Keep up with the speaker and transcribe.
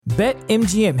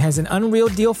BetMGM has an unreal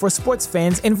deal for sports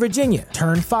fans in Virginia.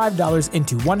 Turn $5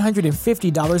 into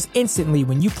 $150 instantly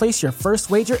when you place your first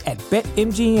wager at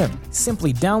BetMGM.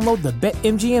 Simply download the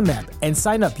BetMGM app and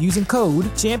sign up using code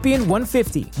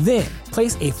Champion150. Then,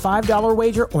 place a $5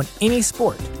 wager on any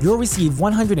sport. You'll receive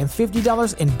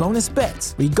 $150 in bonus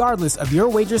bets, regardless of your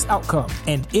wager's outcome.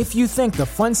 And if you think the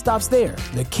fun stops there,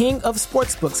 the King of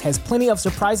Sportsbooks has plenty of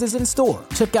surprises in store.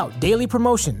 Check out daily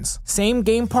promotions,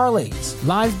 same-game parlays,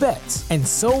 live bets, and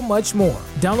so much more.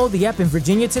 Download the app in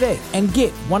Virginia today and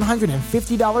get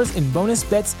 $150 in bonus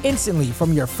bets instantly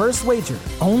from your first wager.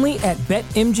 Only at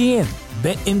BetMGM.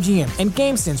 BetMGM and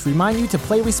GameSense remind you to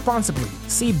play responsibly.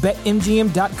 See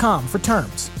BetMGM.com for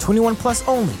terms. 21 plus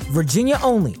only. Virginia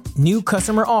only. New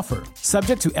customer offer.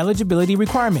 Subject to eligibility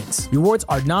requirements. Rewards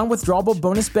are non-withdrawable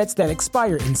bonus bets that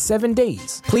expire in 7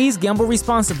 days. Please gamble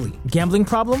responsibly. Gambling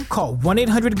problem? Call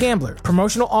 1-800-GAMBLER.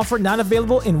 Promotional offer not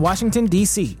available in Washington,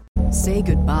 D.C. Say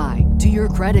goodbye to your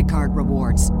credit card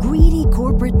rewards. Greedy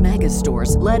corporate mega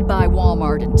stores, led by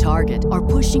Walmart and Target, are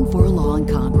pushing for a law in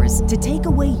Congress to take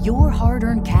away your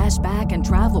hard-earned cash back and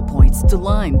travel points to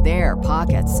line their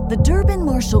pockets. The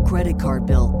Durbin-Marshall credit card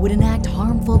bill would enact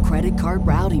harmful credit card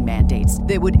routing mandates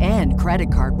that would end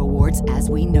credit card rewards as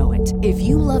we know it. If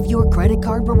you love your credit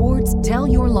card rewards, tell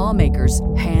your lawmakers,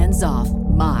 hands off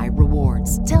my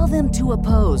rewards. Tell them to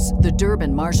oppose the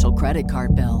Durbin-Marshall credit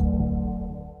card bill.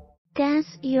 Does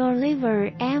your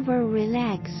liver ever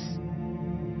relax?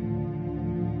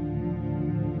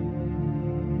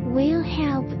 We'll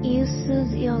help you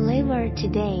soothe your liver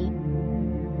today.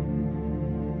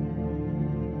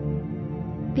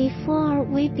 Before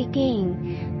we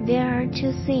begin, there are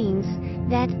 2 things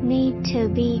that need to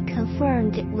be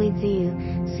confirmed with you.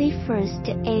 See, first,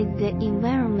 is the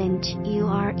environment you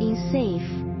are in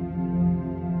safe?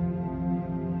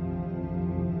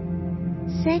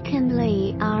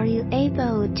 Secondly, are you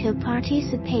able to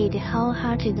participate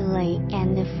wholeheartedly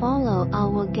and follow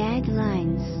our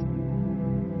guidelines?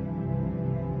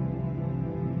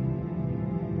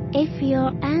 If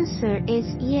your answer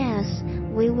is yes,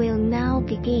 we will now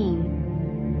begin.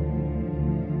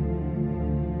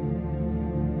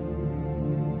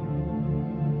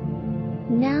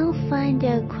 Now find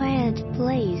a quiet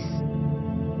place.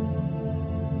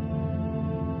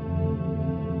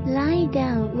 Lie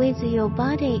down with your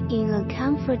body in a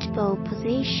comfortable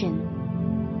position.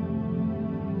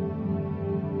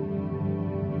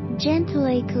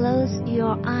 Gently close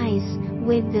your eyes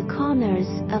with the corners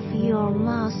of your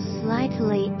mouth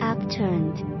slightly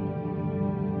upturned.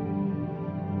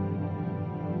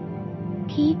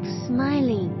 Keep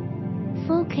smiling.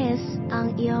 Focus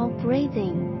on your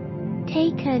breathing.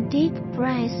 Take a deep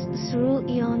breath through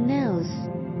your nose.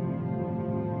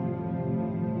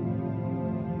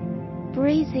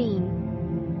 Breathe in.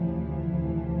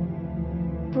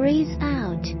 Breathe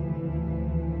out.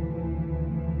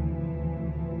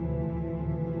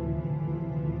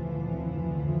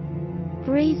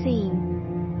 Breathe in.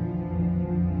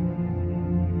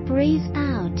 Breathe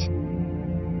out.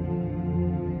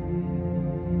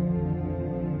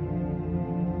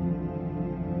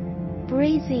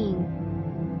 Breathe in.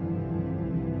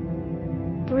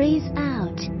 Breathe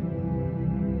out.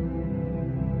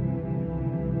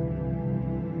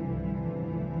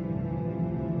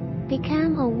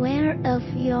 Become aware of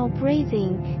your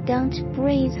breathing. Don't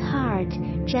breathe hard,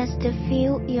 just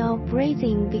feel your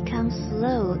breathing become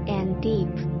slow and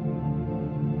deep.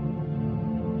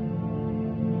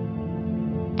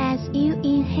 As you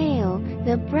inhale,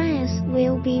 the breath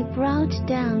will be brought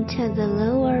down to the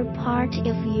lower part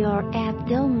of your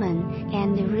abdomen,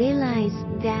 and realize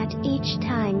that each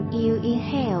time you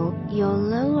inhale, your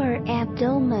lower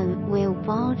abdomen will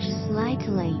bulge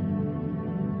slightly.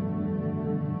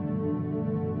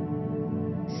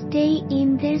 Stay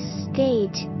in this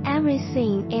state.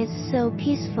 Everything is so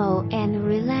peaceful and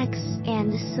relaxed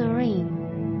and serene.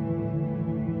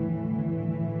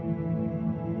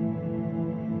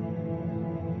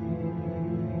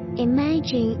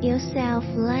 Imagine yourself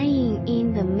lying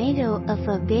in the middle of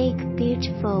a big,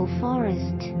 beautiful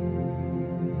forest.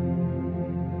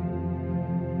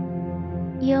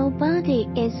 Your body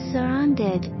is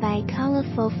surrounded by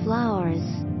colorful flowers.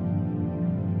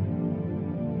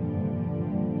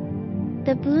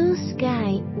 The blue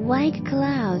sky, white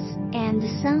clouds, and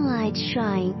sunlight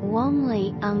shine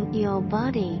warmly on your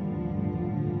body.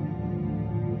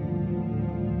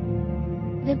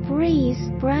 The breeze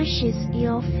brushes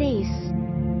your face.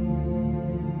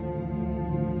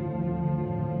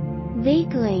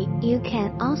 Vaguely, you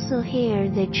can also hear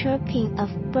the chirping of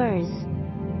birds.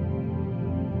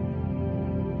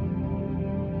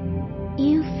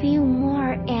 You feel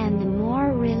more and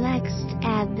more relaxed.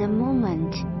 the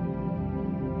moment.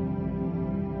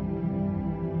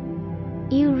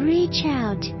 You reach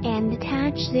out and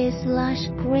touch this lush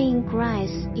green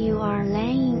grass you are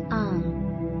laying on.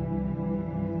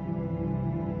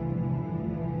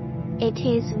 It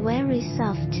is very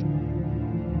soft.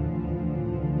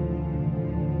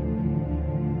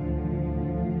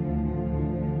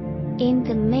 In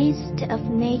the midst of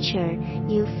nature,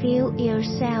 you feel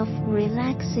yourself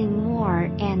relaxing more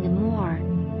and more.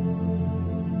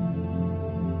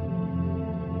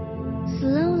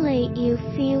 Slowly you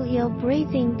feel your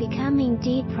breathing becoming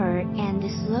deeper and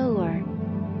slower.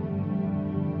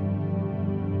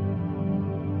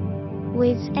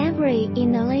 With every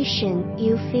inhalation,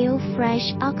 you feel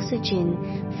fresh oxygen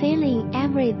filling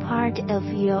every part of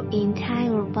your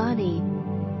entire body.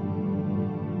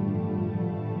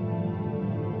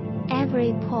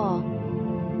 Every pore,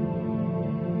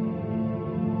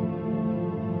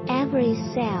 every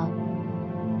cell.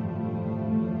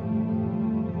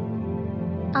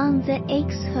 On the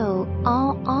exhale,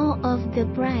 all of the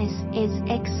breath is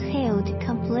exhaled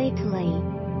completely.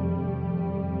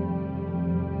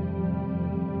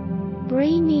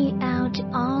 Bringing out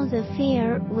all the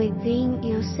fear within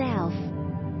yourself.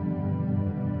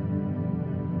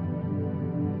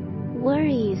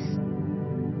 Worries,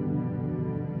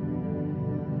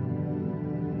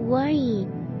 worry,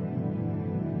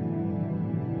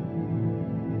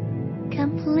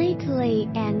 completely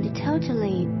and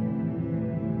totally.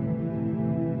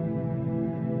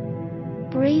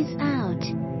 Breathe out.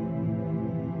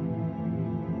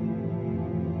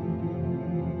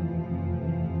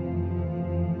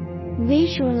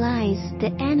 Visualize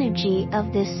the energy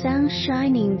of the sun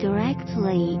shining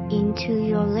directly into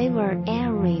your liver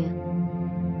area.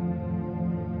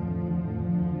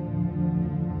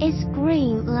 It's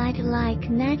green light like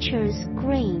nature's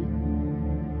green.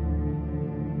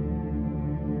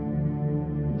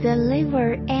 The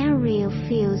liver area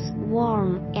feels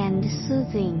warm and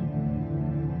soothing.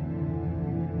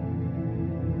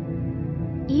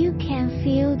 You can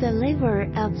feel the liver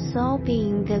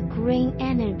absorbing the green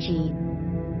energy.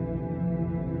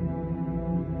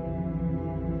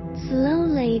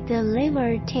 Slowly the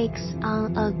liver takes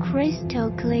on a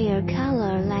crystal clear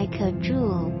color like a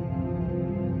jewel.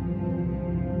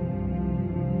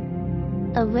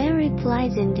 A very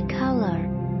pleasant color.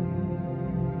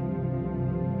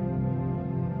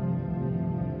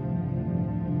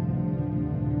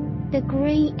 The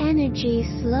green energy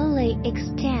slowly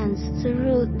extends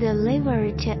through the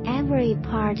liver to every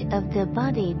part of the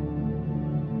body.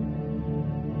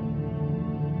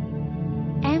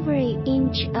 Every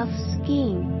inch of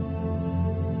skin.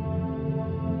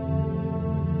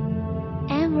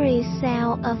 Every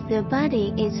cell of the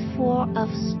body is full of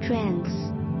strength.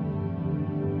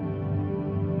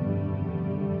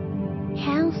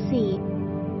 Healthy.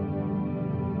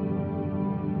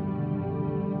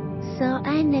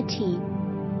 Serenity,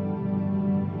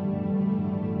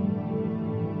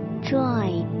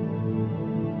 joy,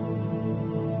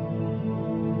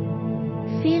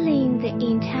 filling the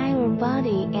entire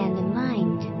body and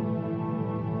mind.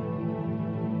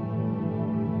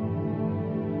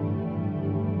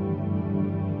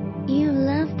 You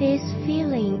love this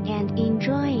feeling and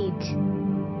enjoy it.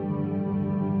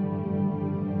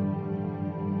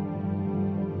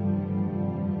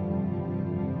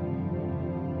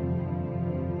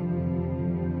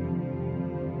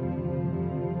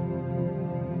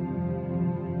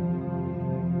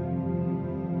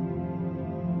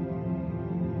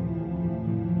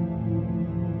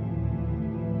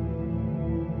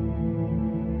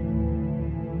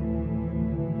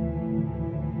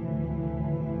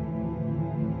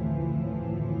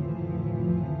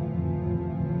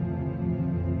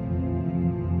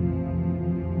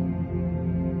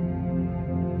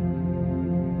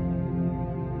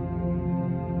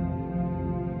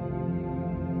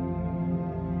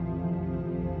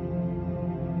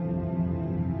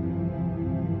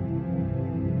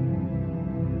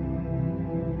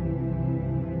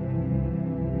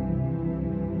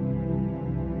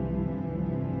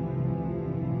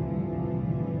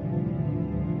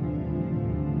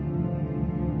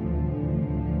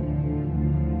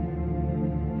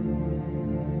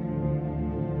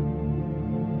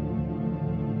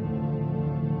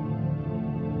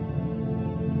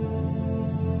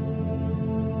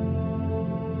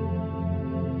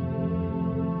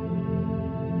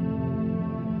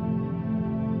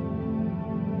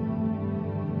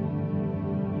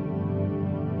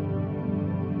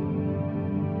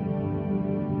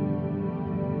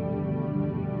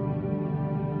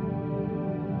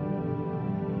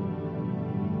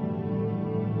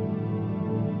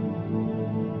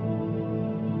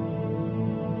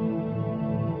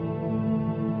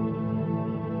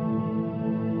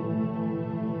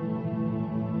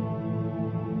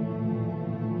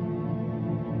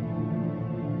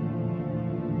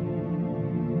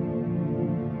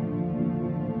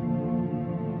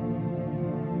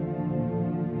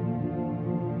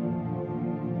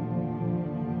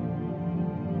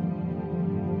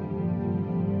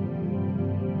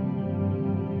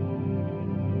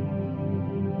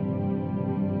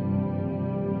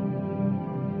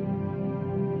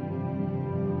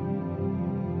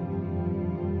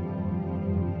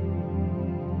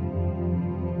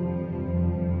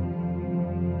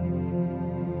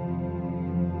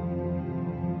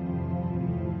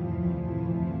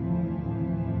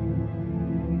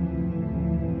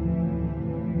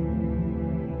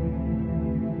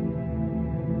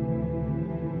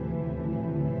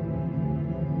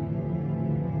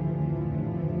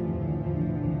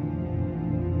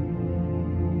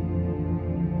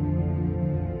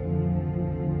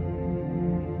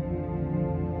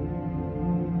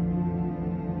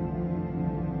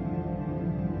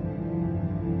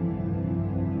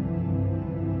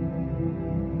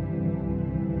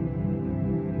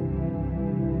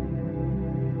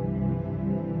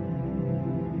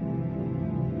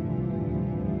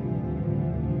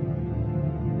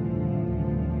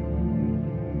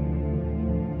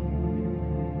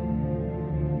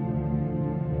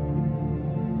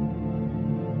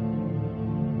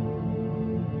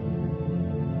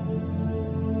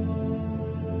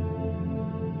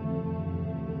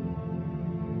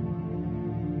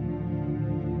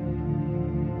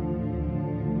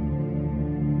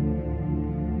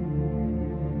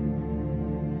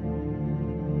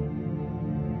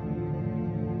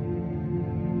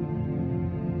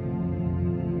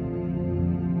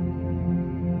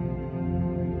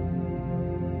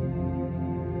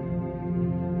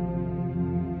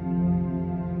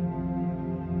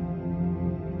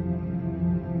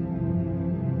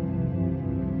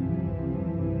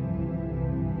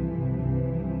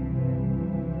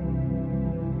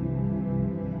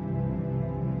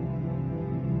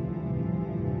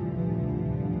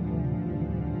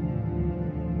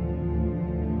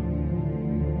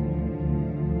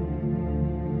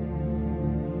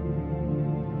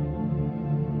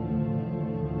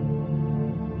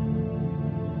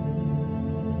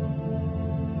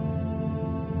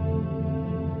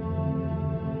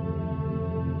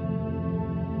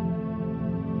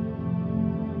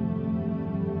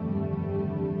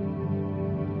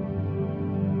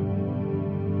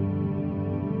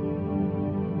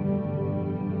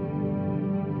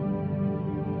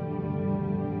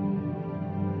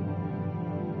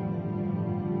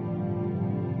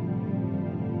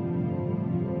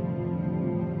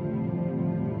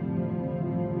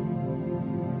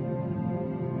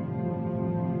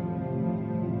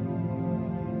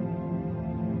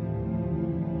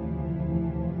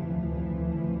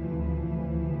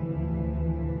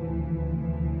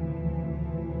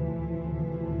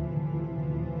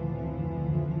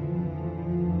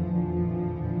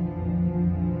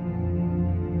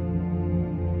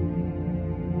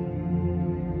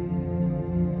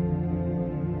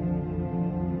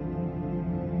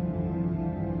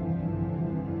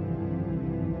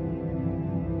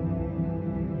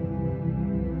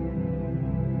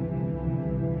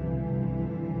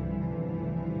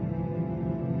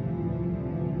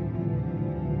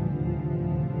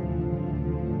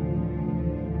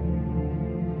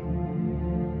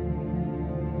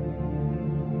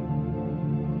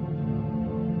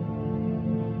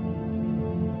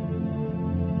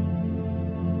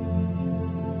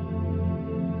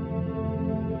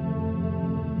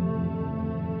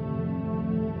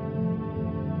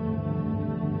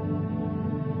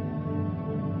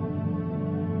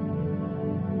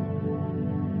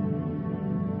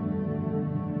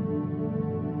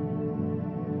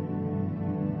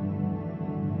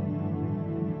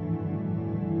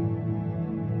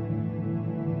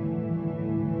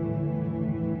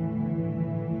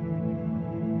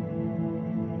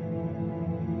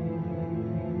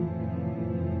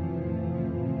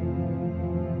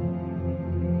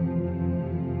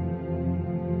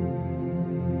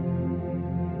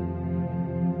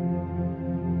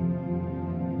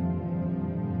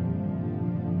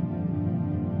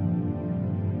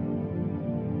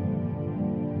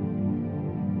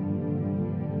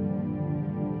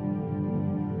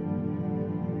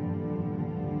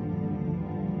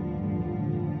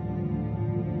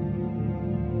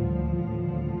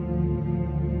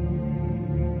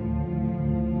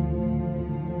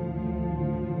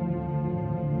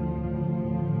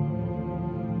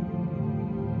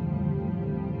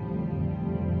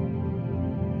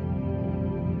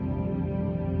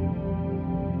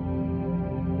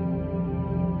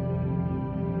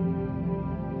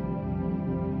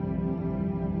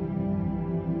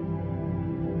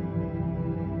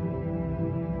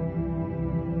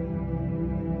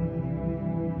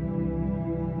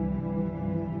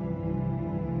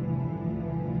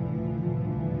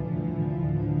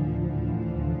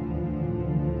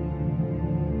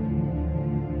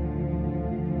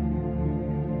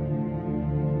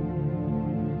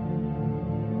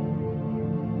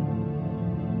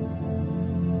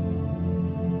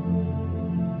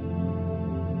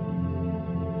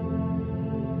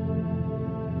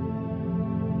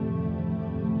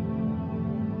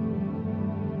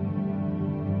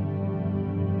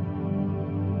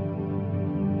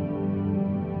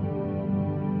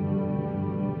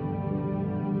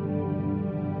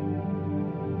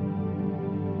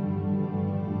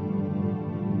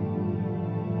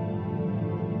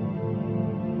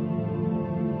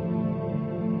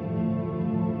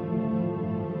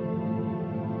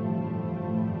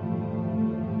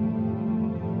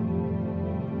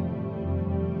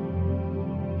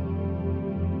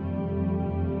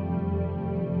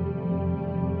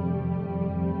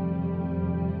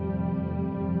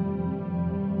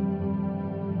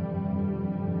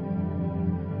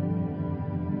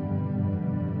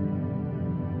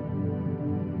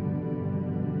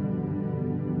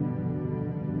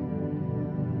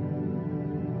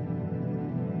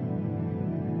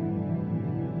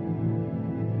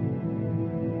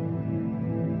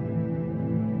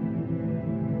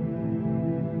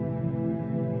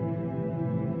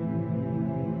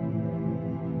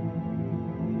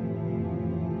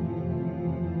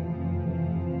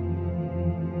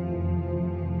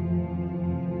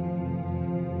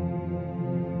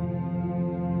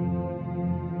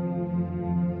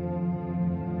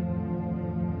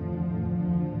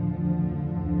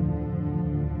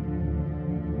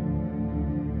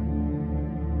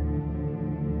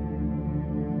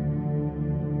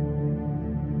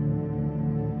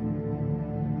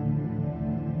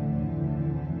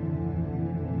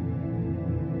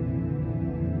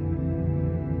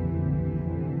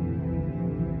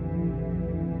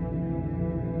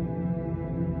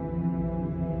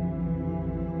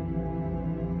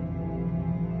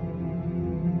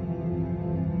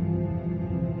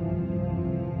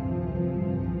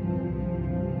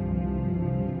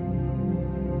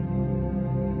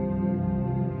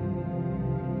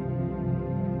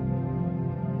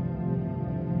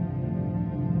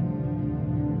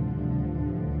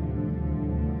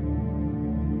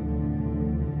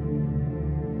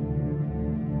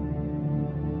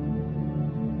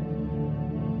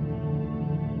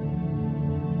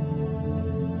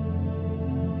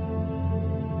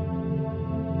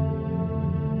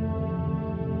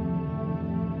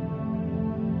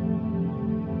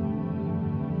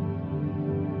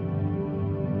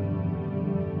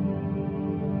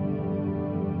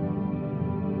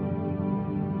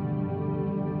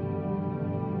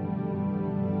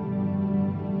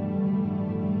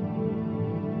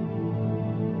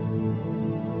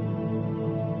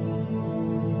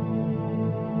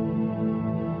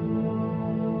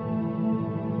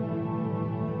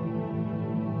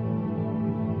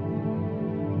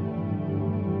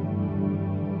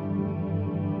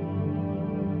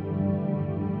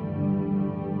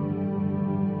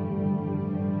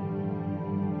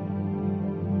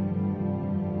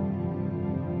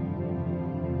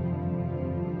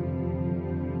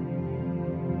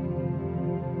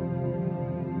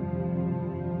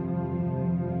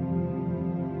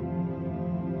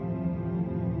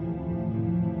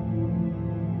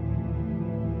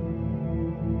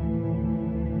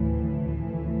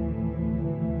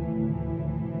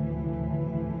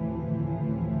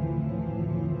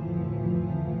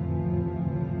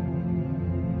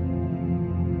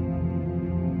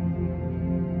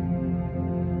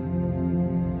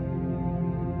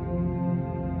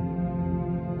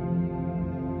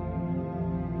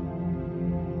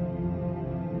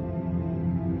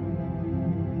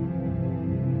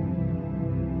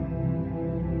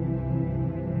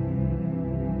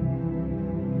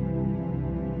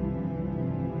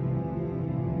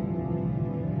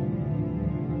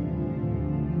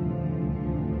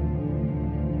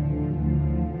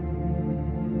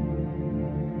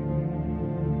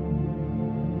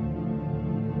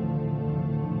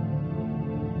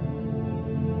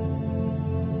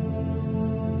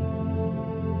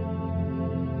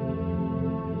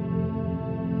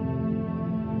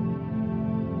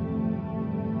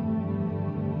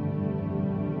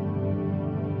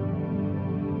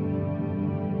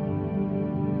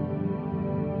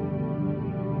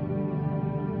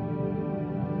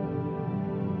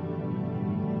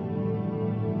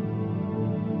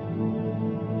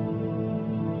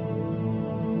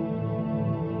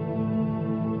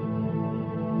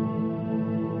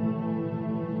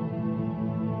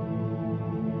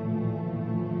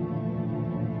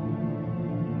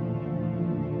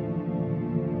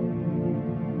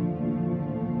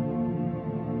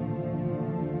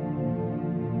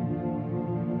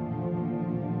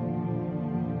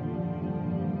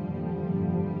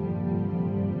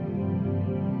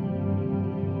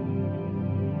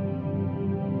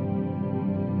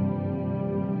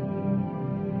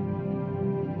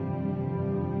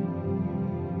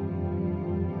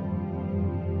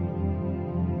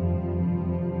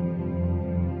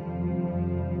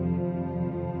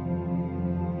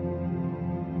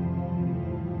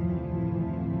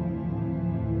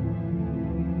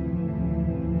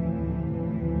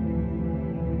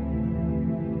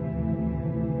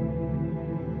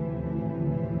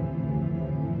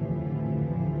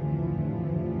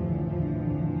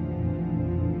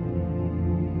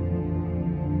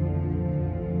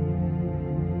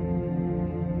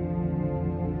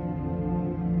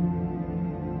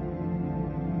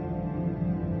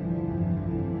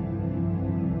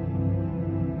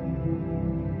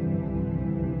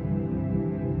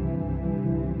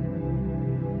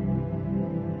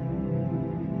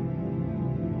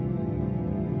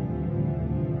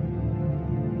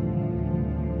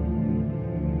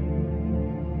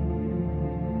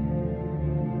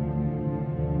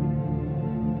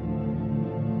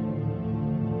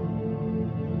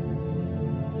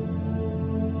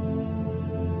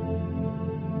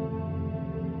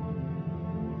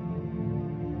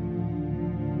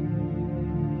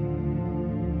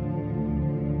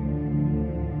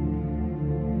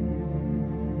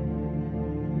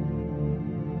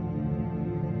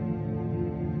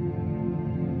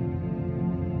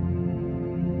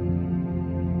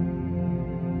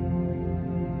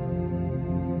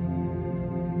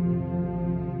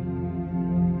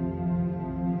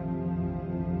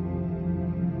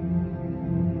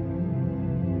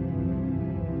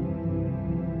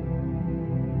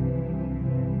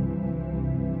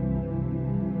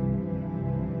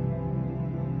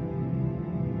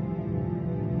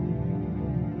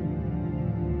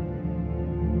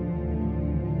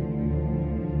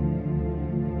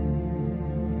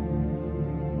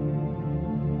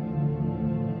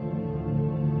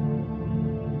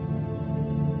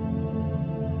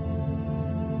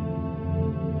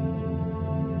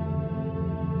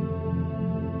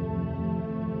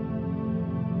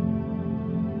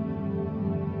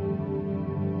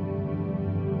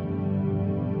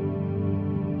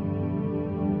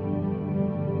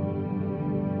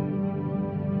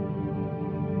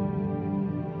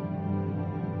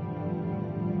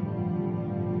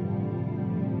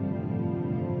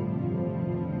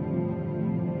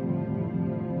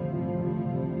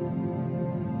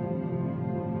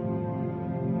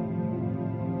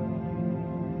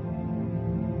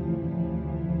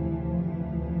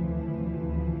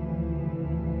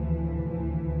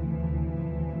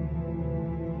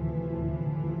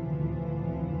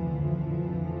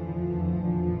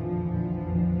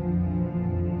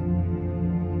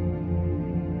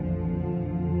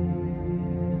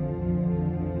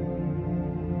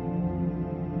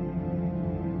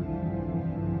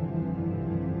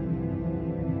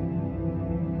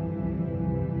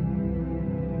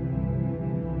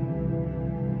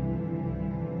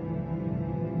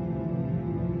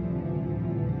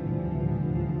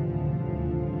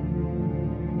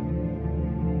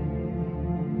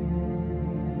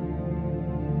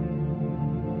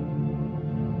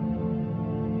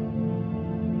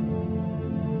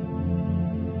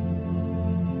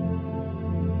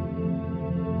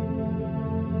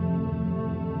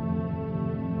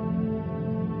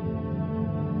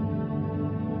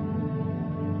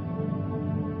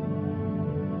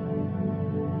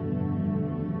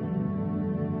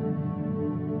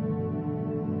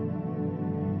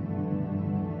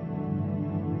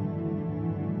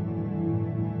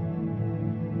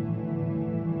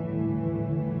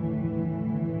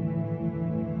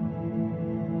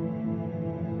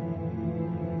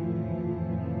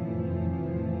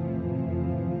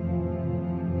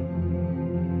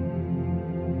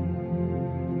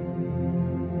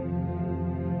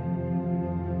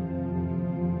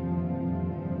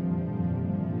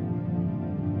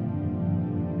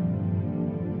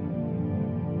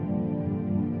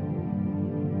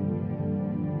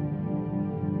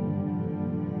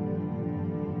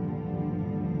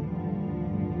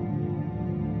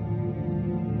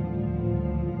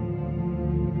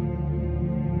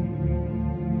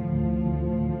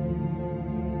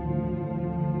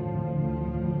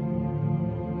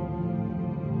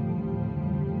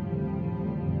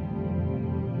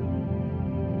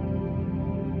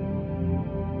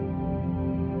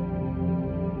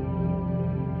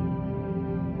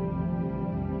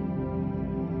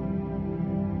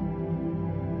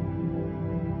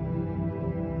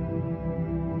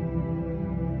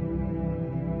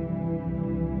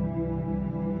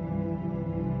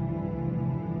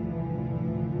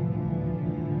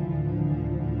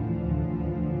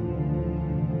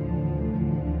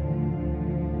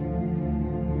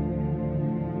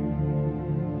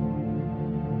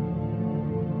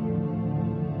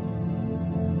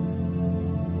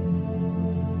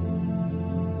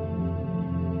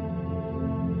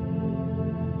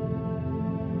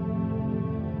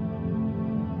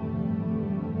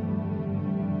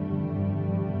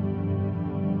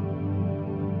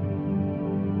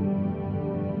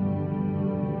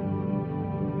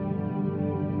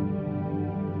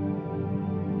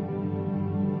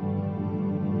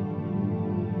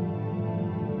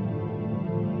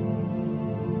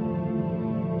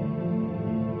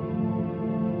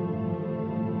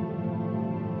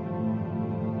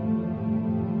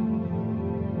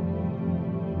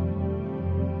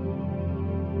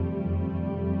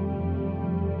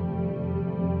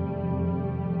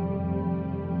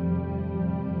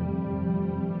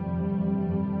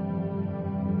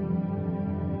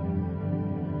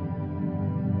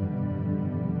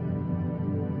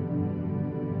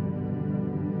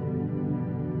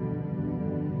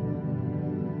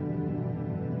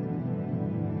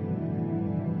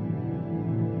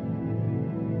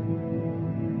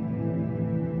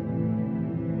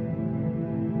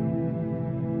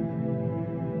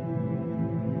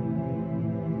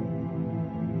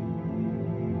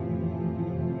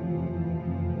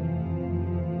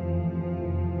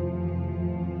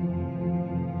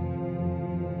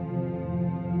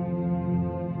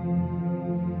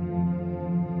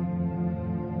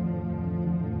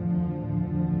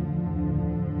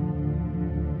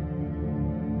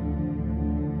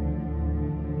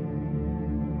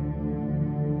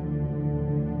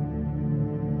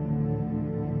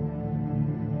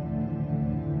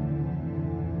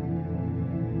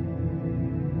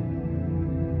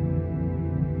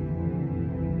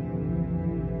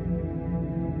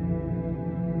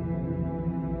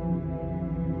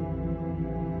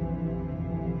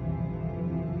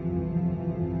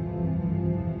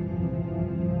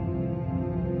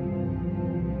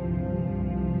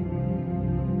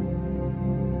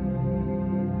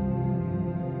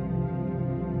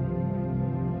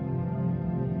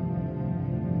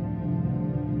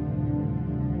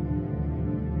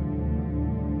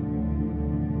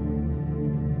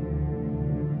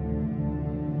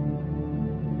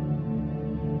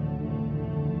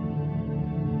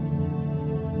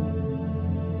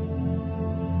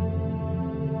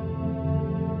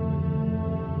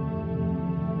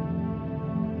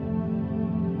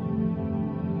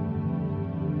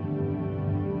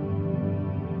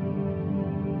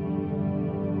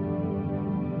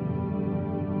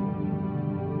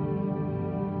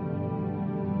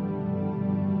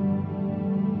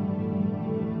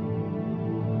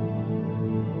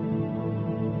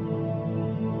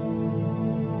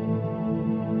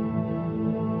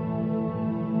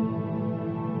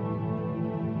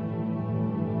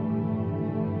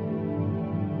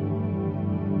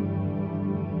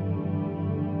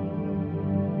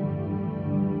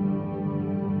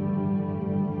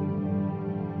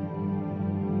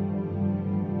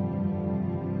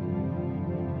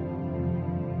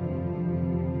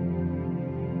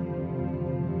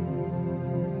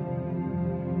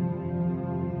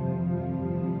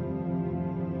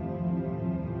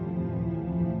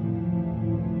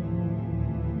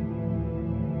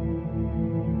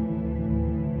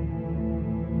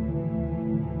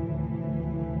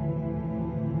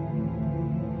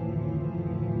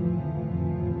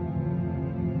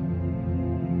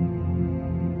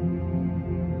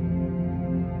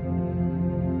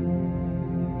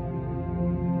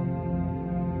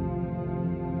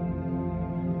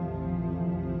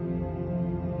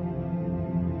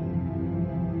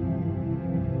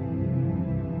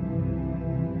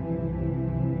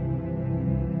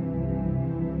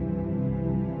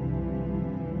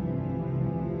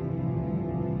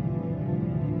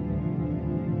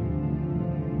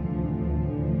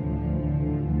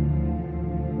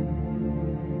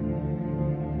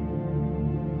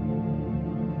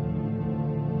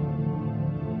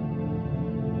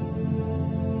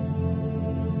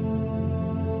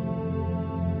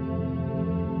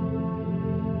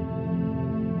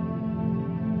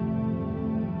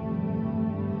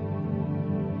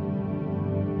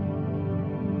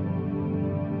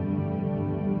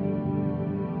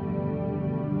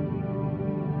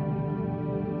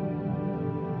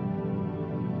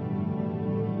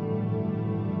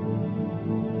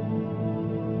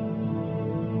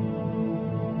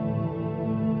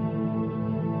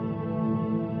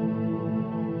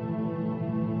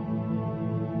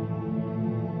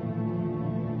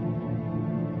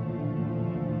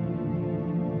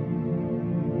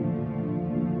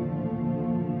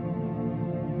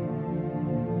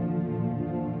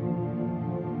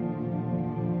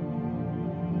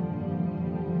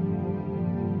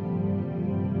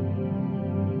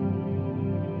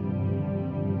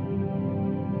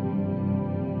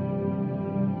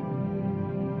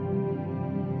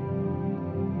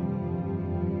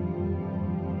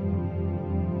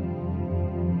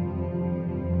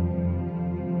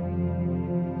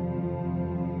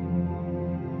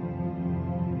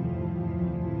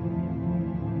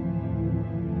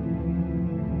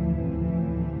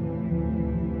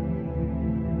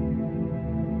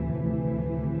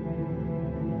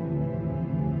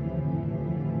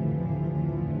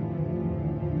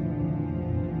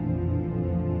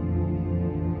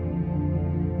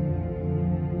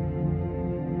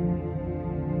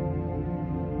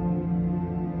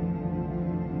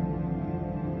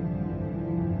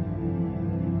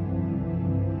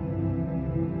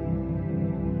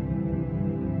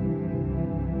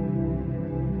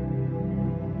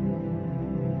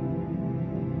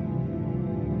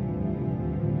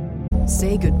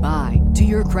 Say goodbye to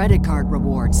your credit card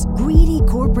rewards. Greedy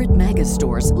corporate mega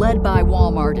stores, led by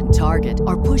Walmart and Target,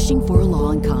 are pushing for a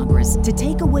law in Congress to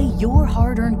take away your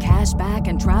hard-earned cash back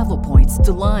and travel points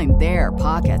to line their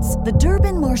pockets. The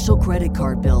Durbin-Marshall credit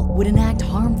card bill would enact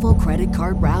harmful credit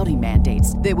card routing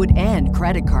mandates that would end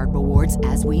credit card rewards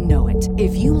as we know it.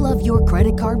 If you love your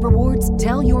credit card rewards,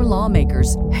 tell your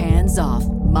lawmakers, hands off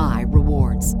my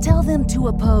rewards. Tell them to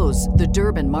oppose the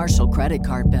Durbin-Marshall credit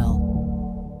card bill.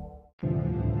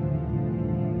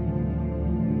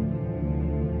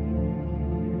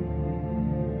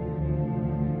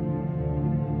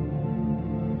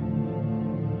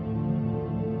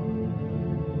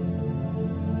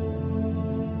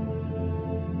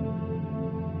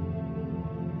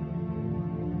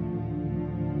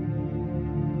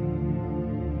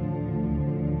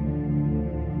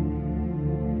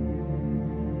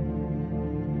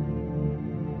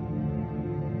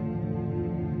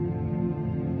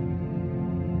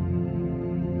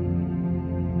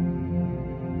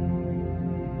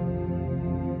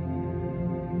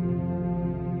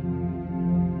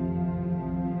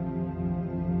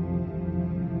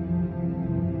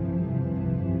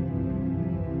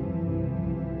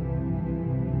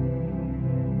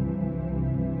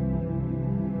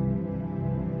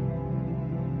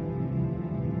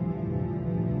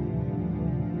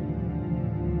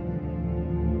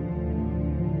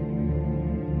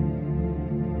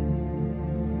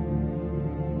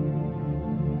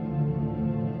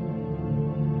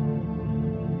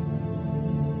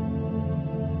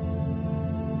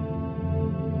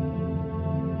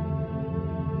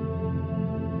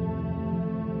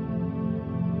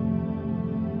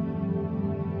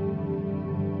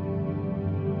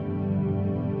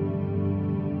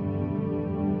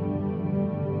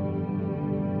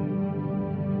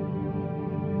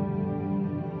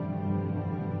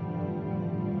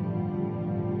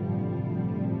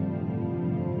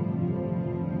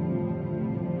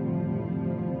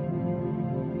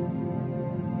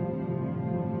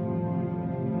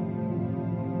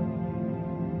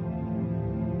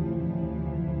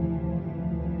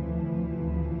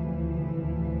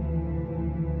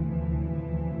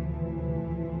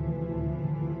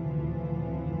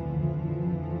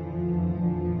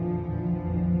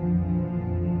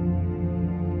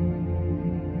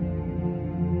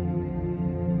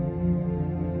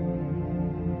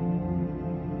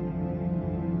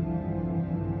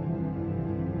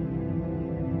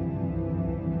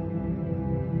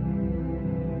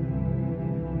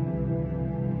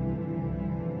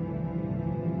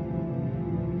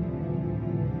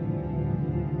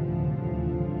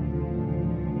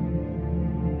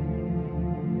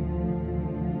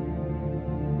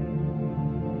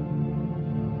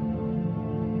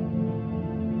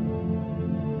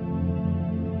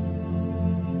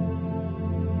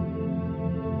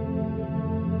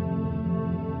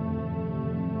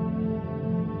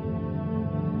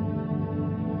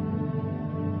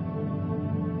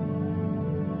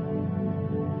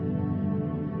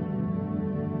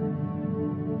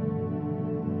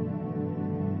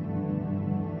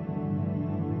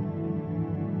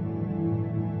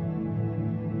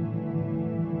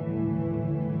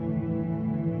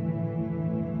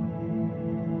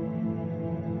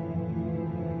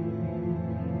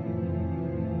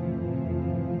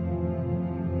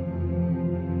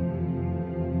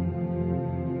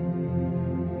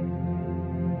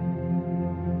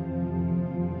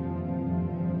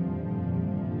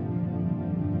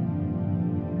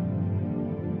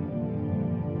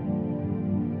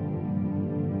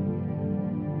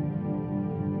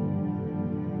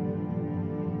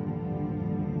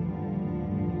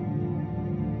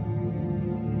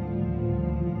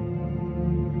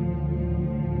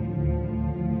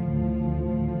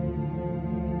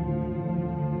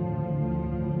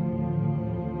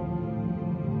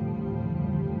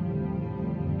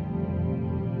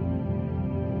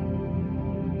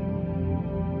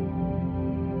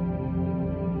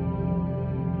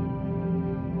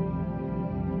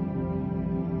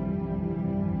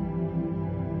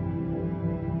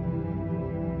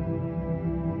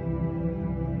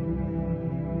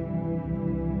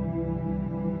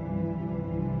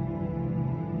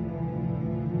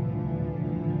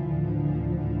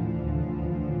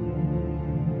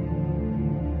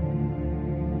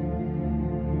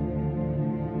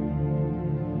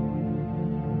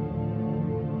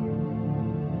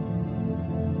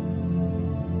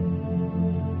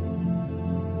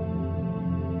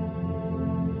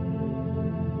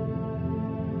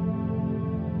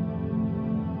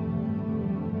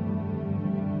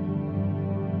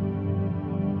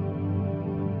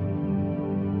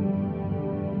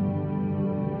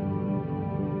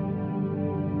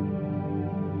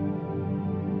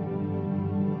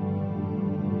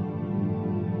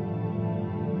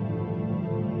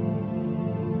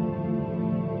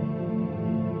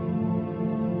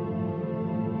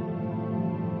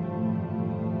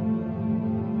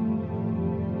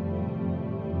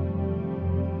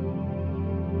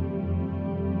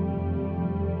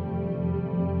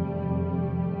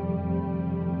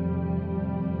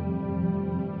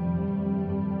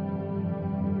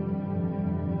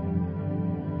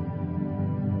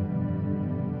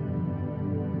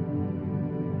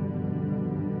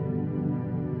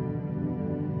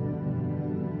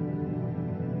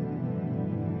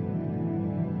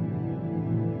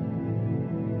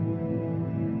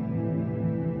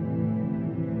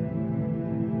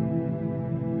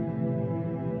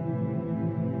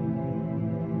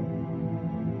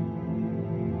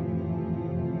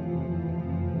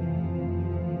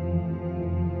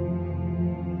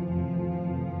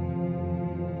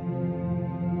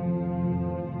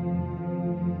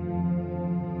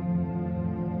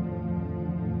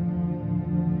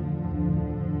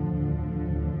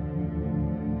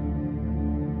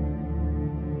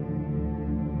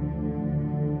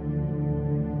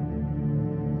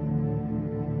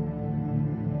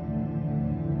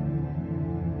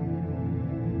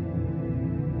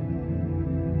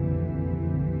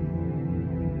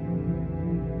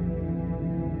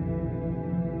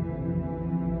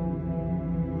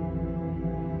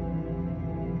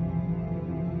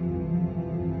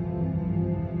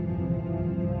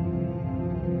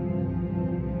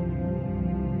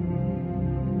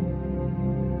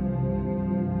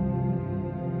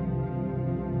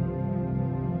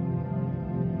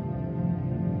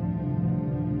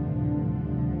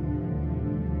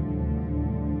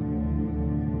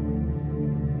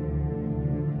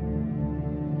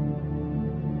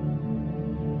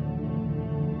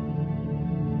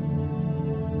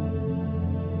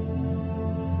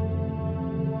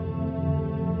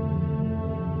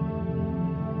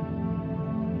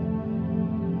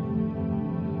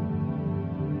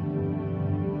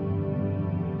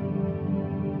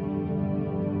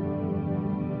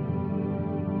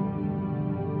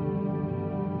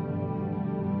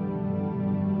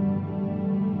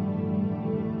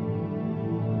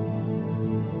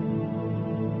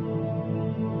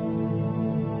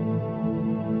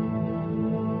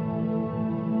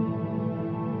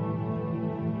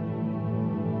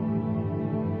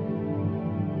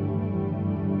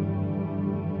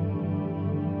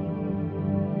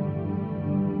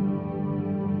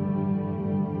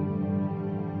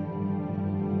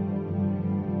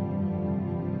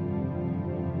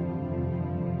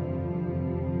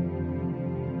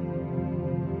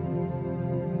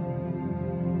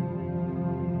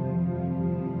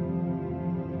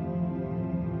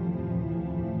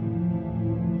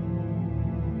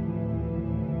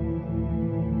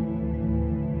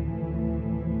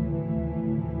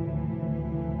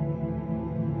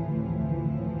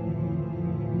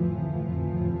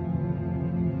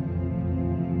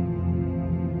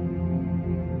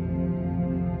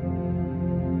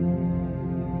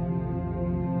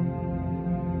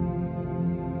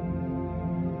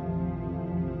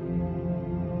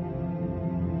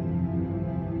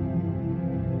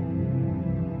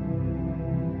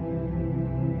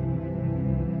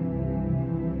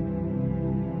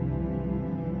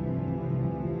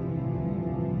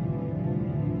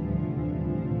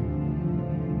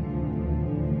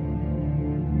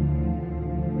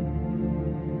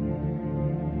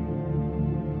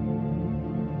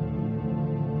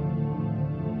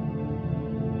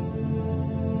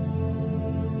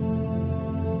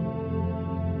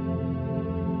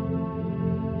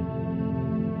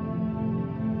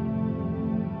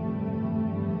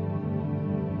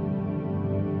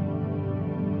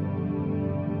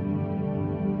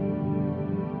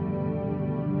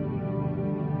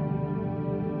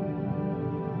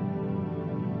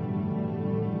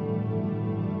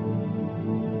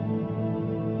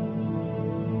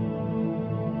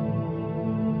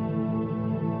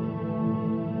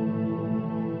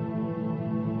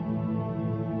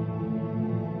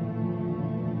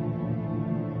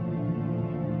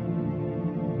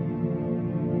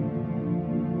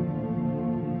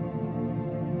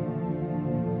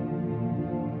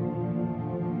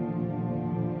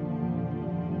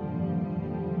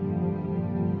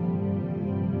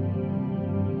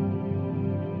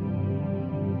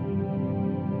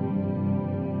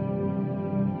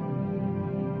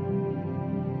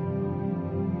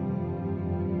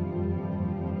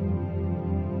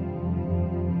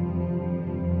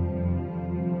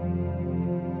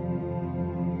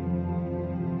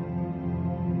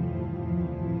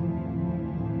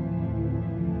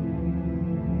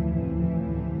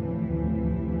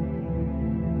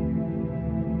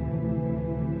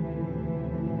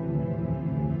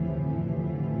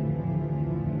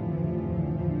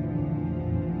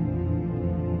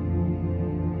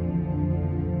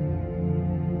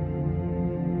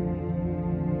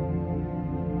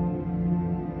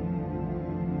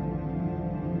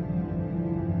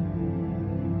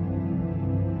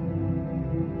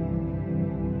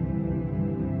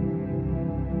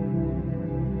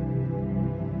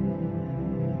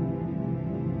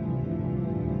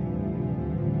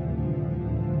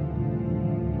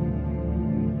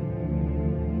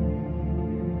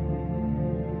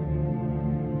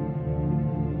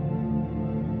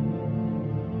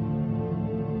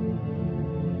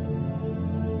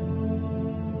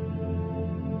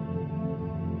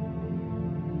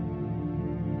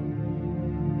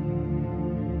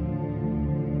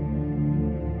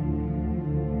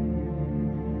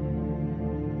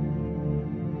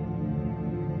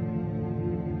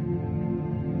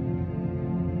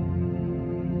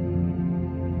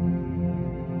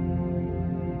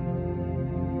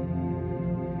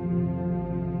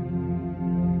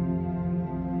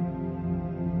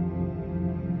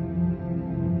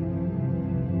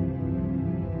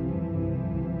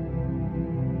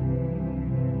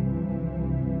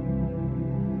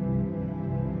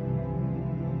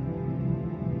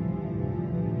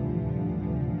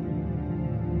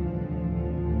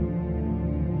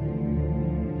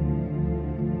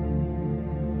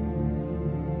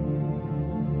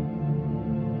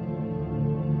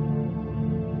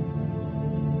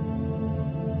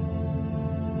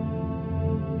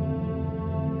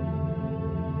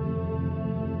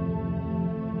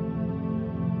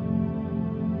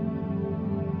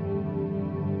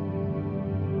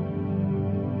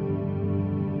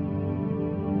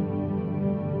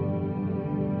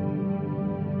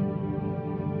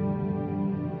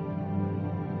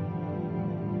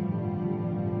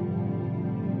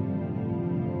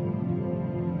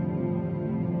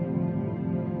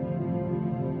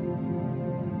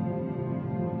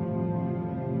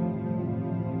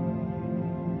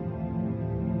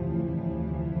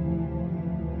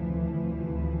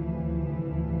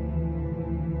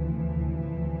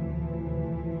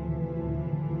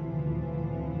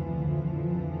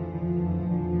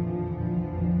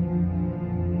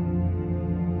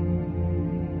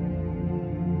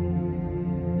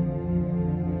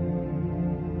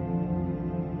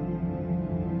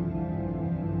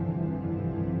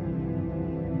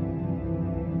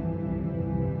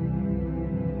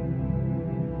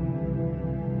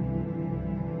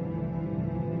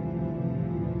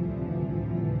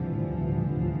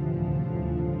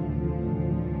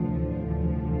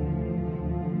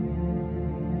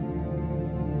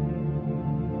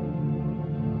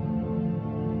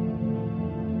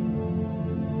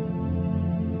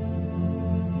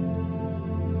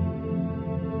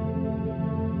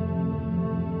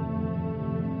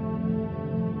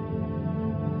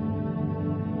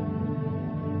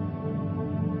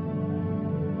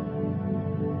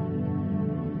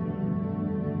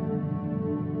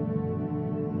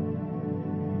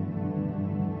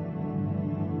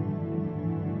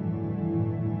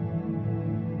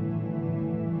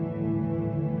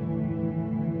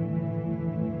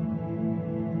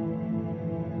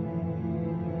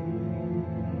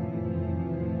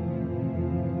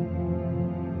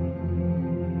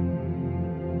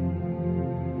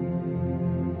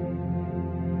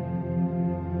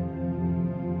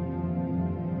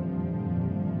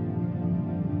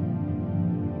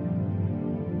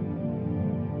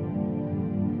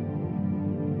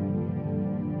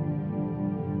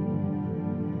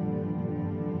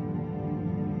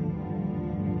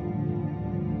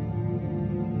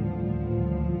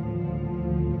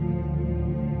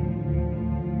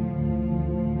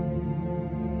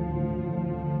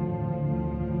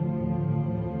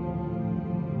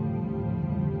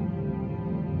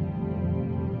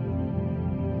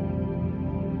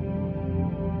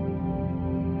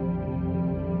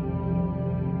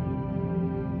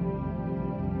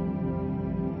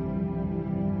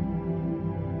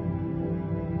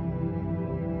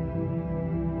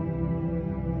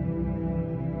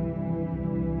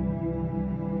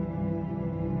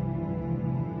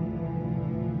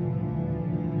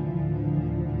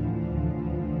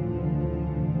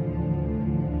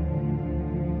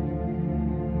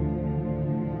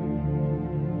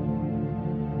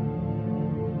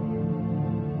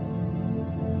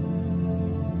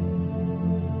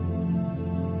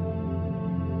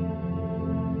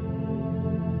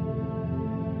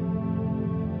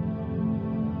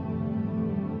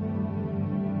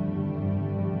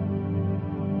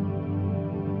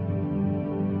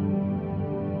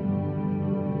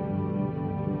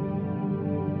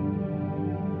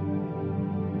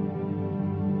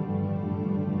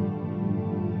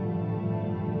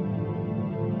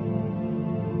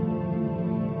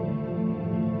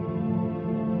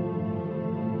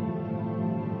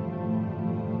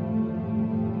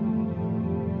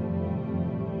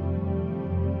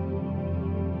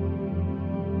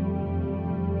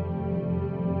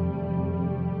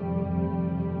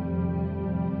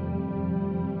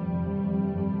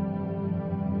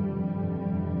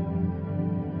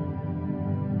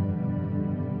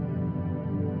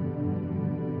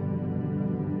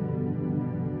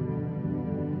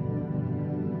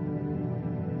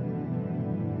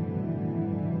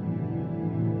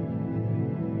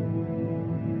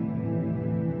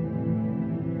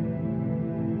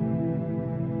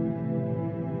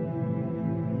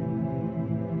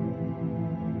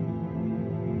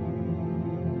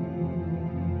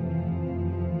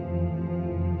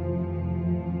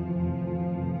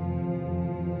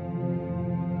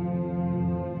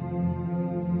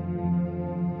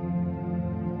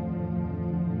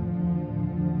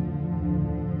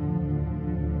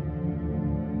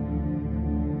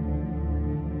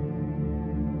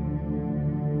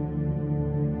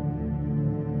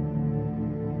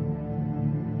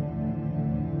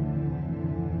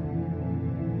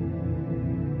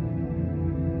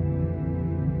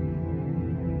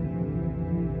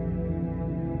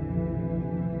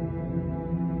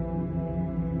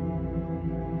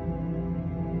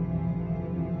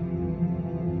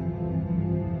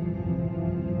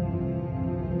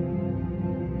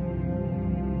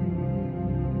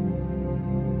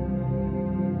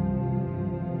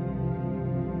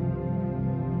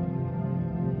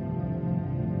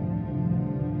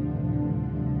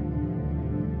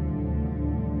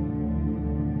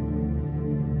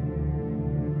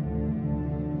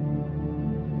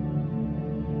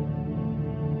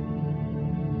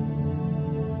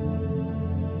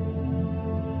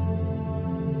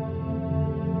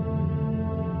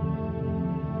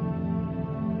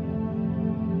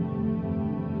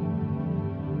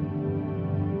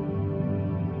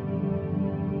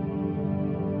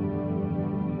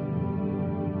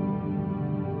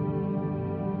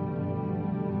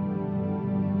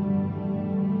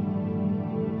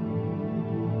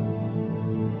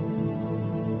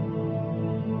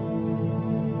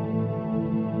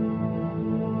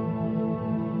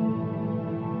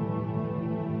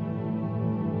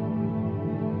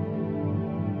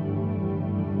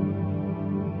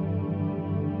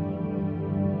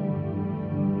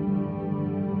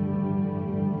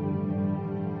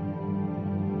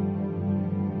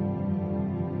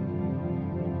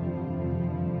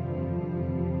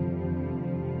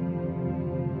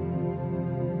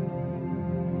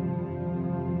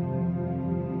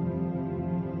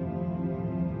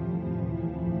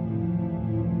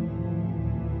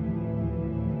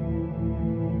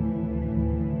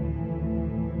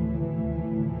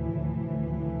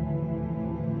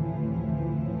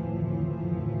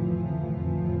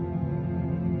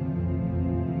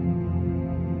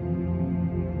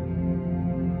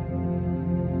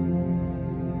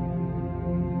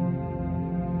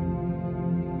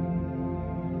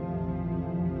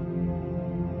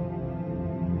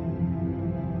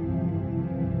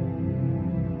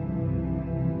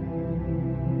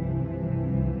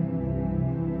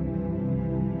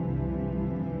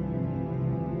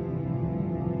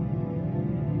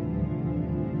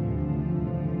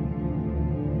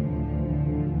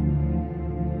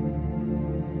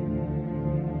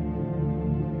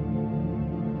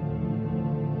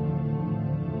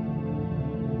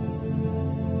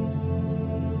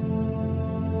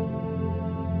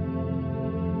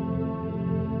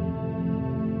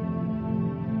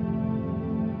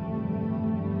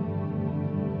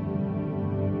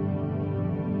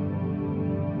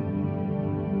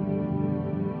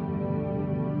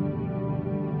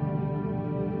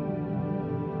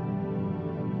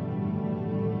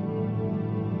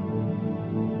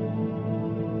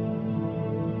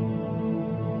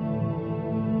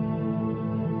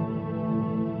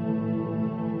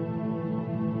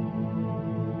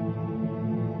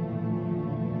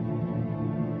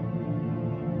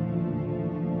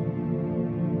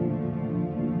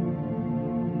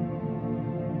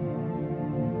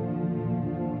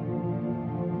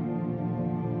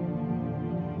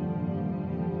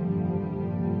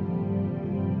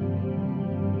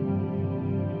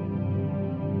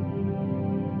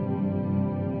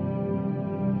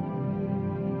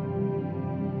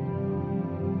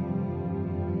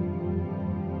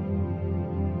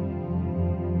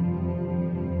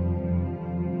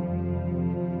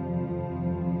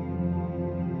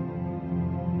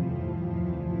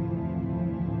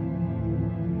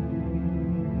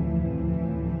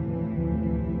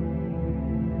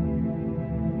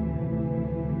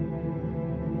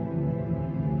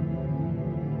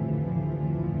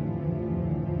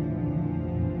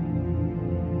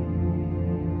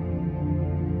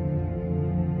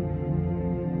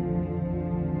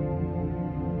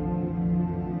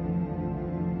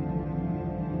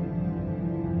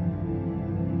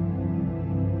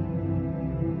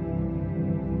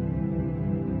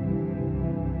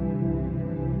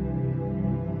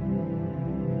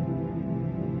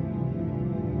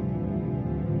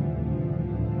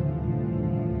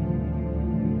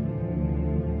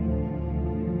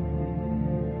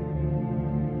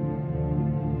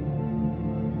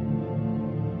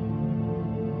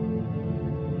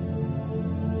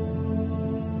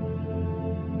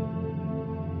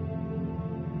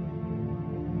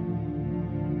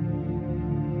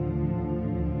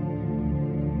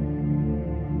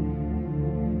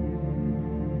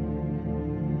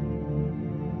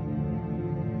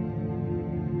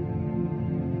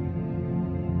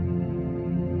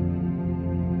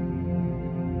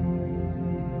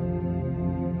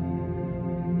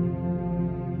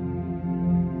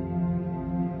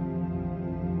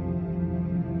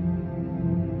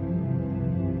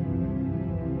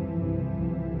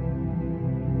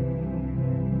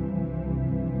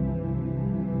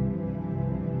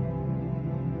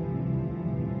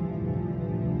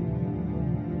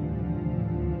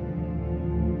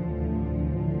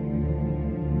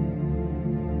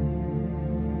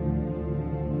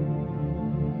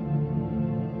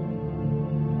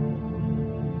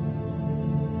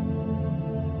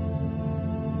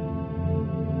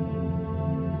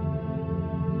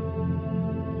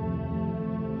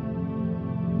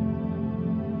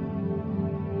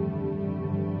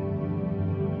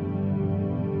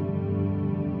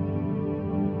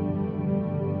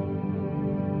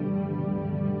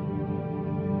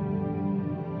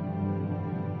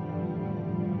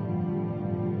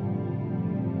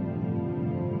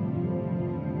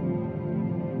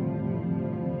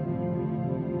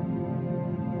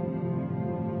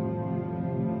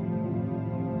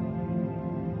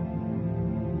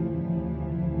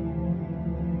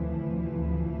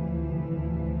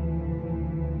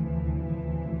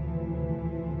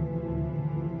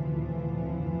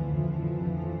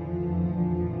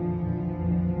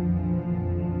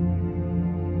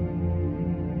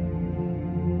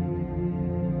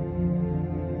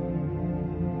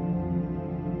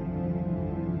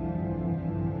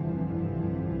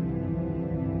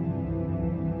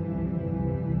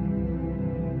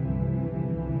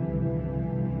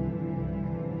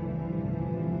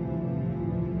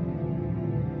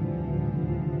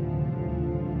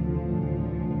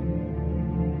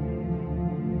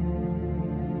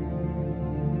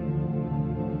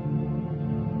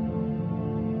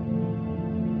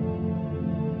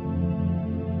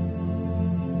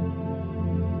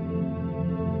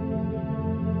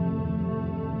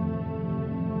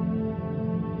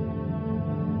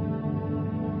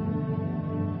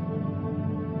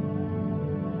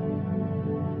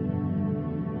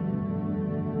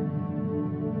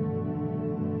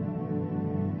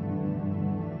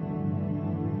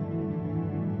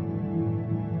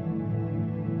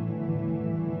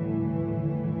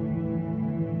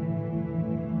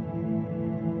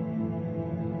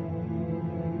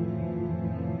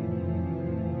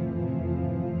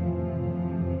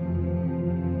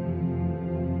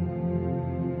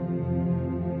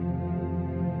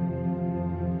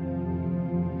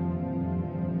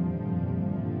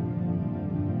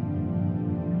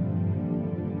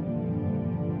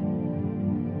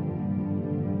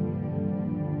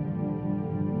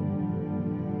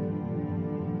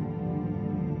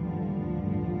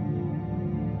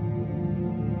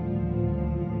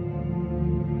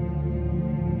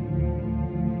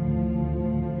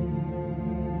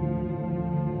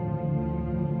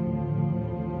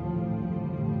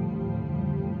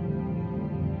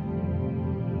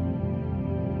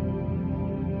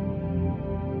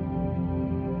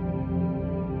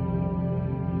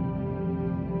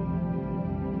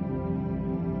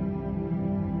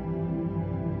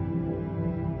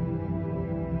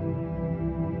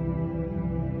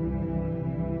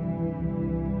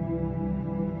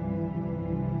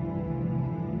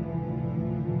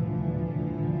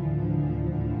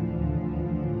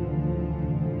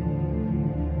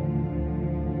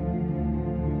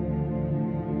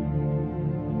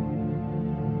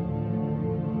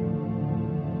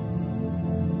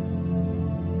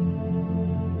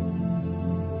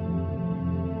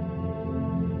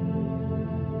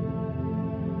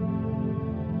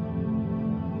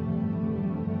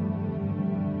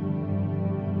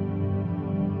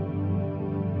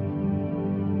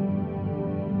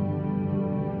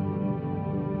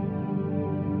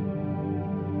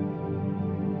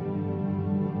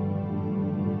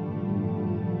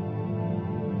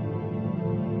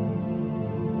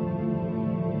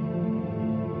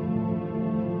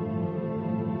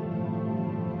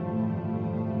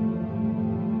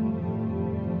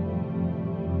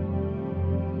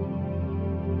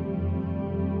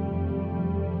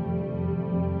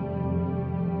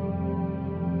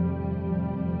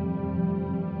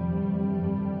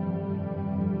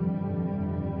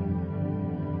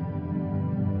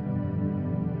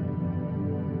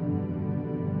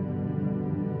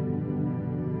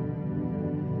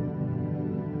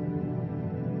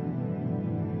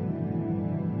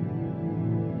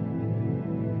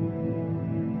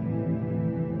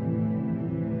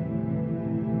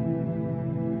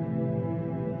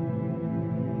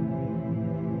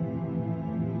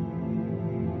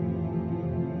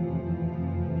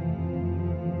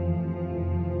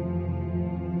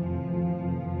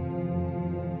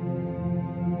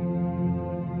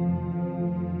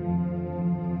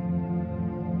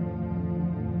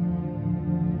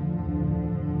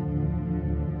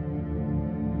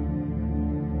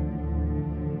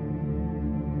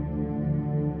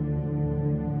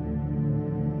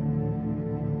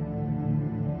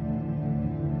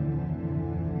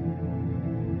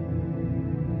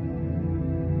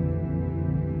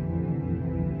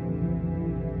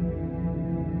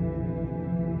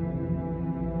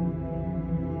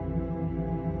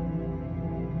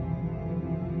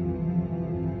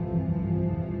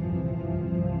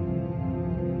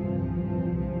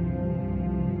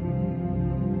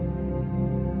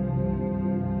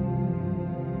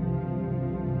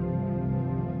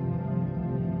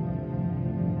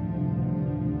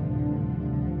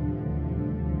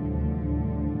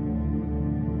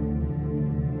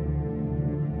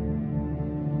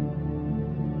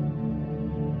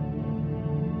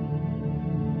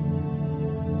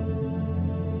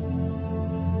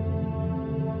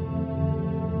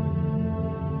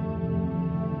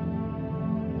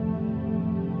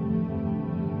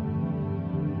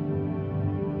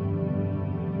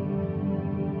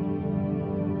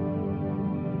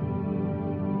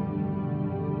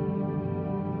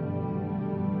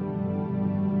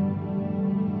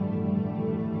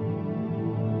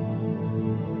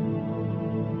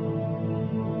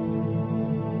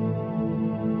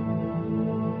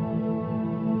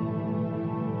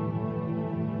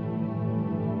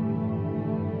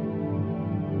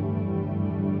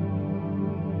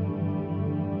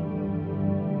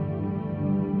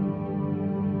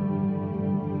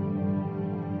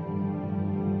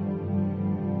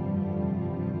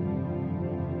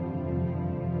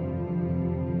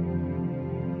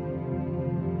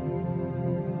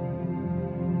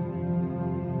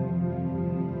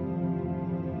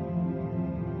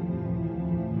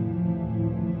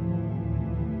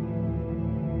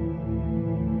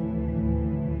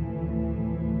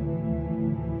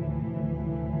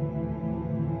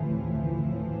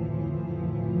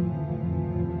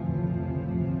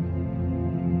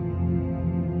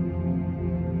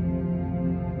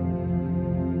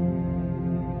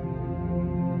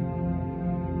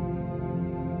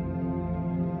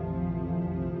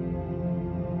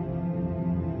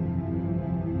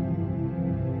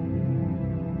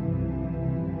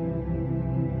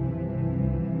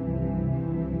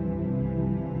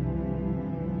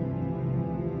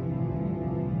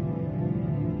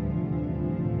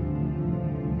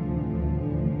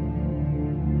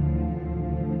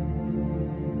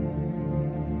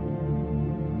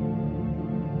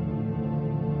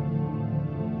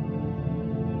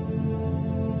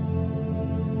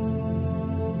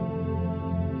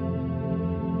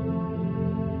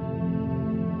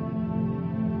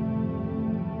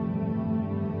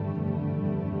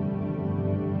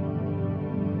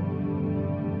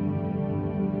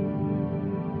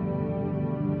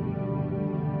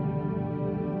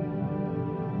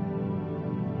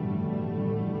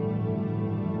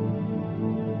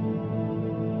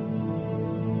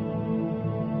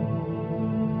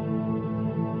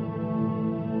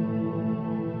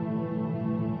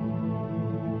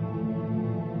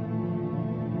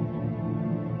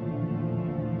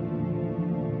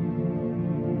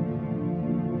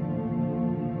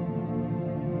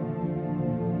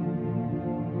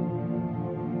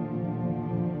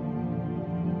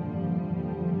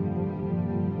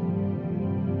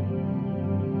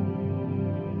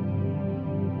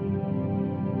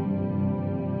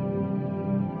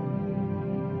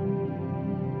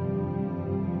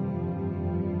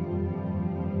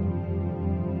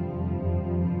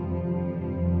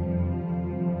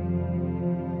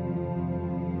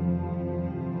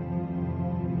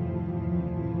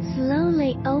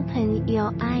 Today open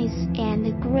your eyes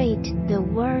and greet the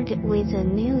world with a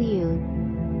new you.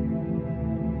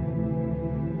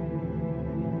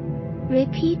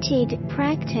 Repeated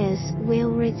practice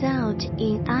will result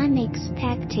in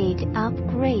unexpected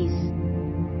upgrades.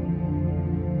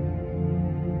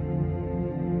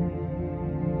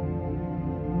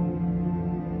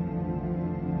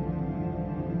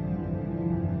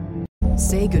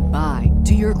 Say goodbye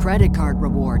to your credit card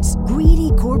rewards.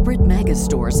 Greedy corporate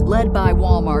megastores, led by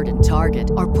Walmart and Target,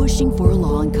 are pushing for a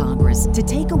law in Congress to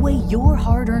take away your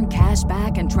hard-earned cash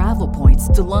back and travel points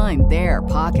to line their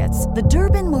pockets. The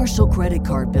Durbin-Marshall credit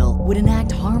card bill would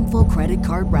enact harmful credit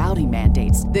card routing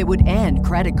mandates that would end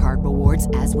credit card rewards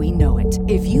as we know it.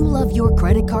 If you love your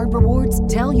credit card rewards,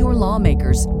 tell your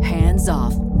lawmakers, hands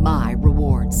off my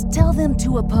rewards. Tell them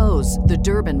to oppose the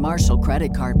Durbin-Marshall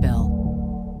credit card bill.